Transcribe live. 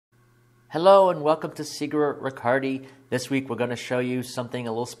Hello and welcome to Seagroatt Riccardi. This week we're going to show you something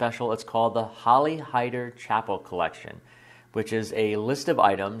a little special. It's called the Heider Chapple collection, which is a list of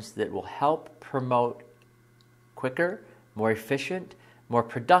items that will help promote quicker, more efficient, more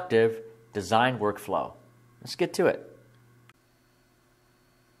productive design workflow. Let's get to it.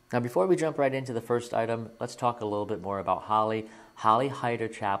 Now before we jump right into the first item, let's talk a little bit more about Holly. Holly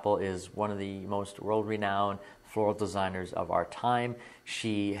Heider Chapple is one of the most world-renowned floral designers of our time.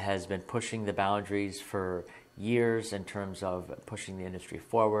 She has been pushing the boundaries for years in terms of pushing the industry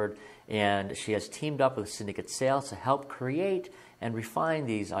forward, and she has teamed up with Syndicate Sales to help create and refine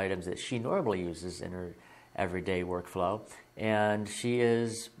these items that she normally uses in her everyday workflow, and she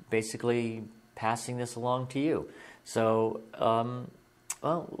is basically passing this along to you. So,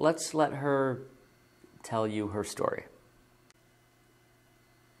 well, let's let her tell you her story.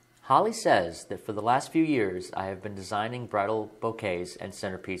 Holly says that for the last few years, I have been designing bridal bouquets and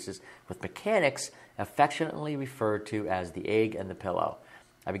centerpieces with mechanics affectionately referred to as the egg and the pillow.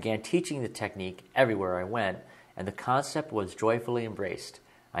 I began teaching the technique everywhere I went, and the concept was joyfully embraced.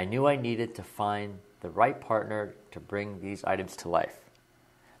 I knew I needed to find the right partner to bring these items to life.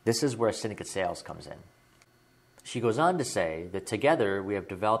 This is where Syndicate Sales comes in. She goes on to say that together we have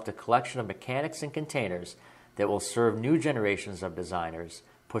developed a collection of mechanics and containers that will serve new generations of designers,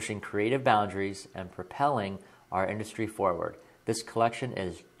 pushing creative boundaries and propelling our industry forward. This collection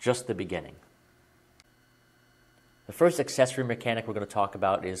is just the beginning. The first accessory mechanic we're going to talk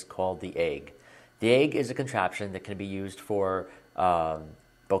about is called the egg. The egg is a contraption that can be used for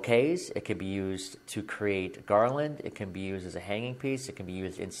bouquets. It can be used to create garland. It can be used as a hanging piece. It can be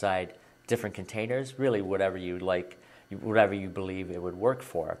used inside different containers, really whatever you like, whatever you believe it would work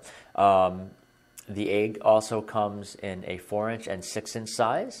for. The egg also comes in a 4-inch and 6-inch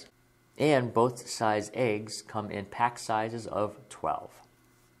size, and both size eggs come in pack sizes of 12.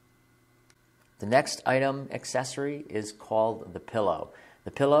 The next item accessory is called the pillow.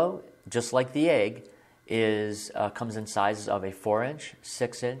 The pillow, just like the egg, comes in sizes of a 4-inch,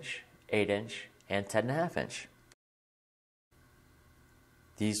 6-inch, 8-inch, and 10.5-inch.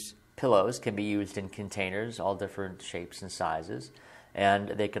 These pillows can be used in containers, all different shapes and sizes. And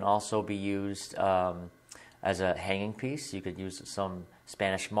they can also be used as a hanging piece. You could use some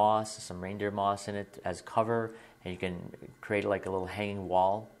Spanish moss, some reindeer moss in it as cover, and you can create like a little hanging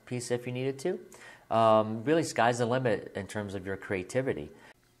wall piece if you needed to. Really, sky's the limit in terms of your creativity.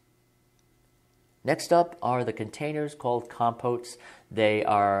 Next up are the containers called compotes. They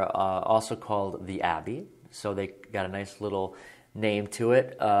are also called the Abbey, so they got a nice little name to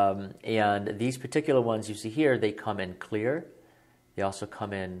it. And these particular ones you see here, they come in clear. They also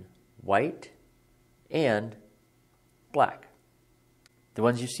come in white and black. The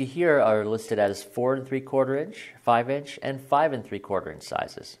ones you see here are listed as 4 3/4 inch, 5-inch, and 5 3/4 inch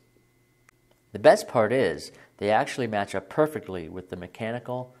sizes. The best part is they actually match up perfectly with the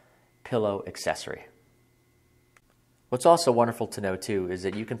mechanical pillow accessory. What's also wonderful to know too is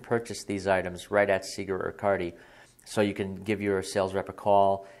that you can purchase these items right at Seagroatt Riccardi. So you can give your sales rep a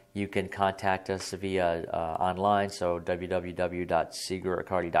call. You can contact us via online, so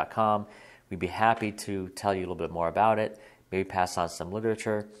www.seagroattriccardi.com. We'd be happy to tell you a little bit more about it, maybe pass on some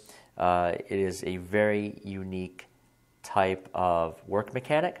literature. It is a very unique type of work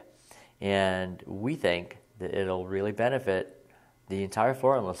mechanic, and we think that it'll really benefit the entire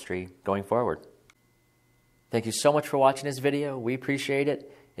floral industry going forward. Thank you so much for watching this video. We appreciate it.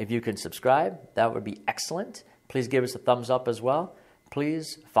 If you can subscribe, that would be excellent. Please give us a thumbs up as well.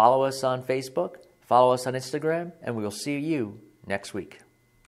 Please follow us on Facebook, follow us on Instagram, and we will see you next week.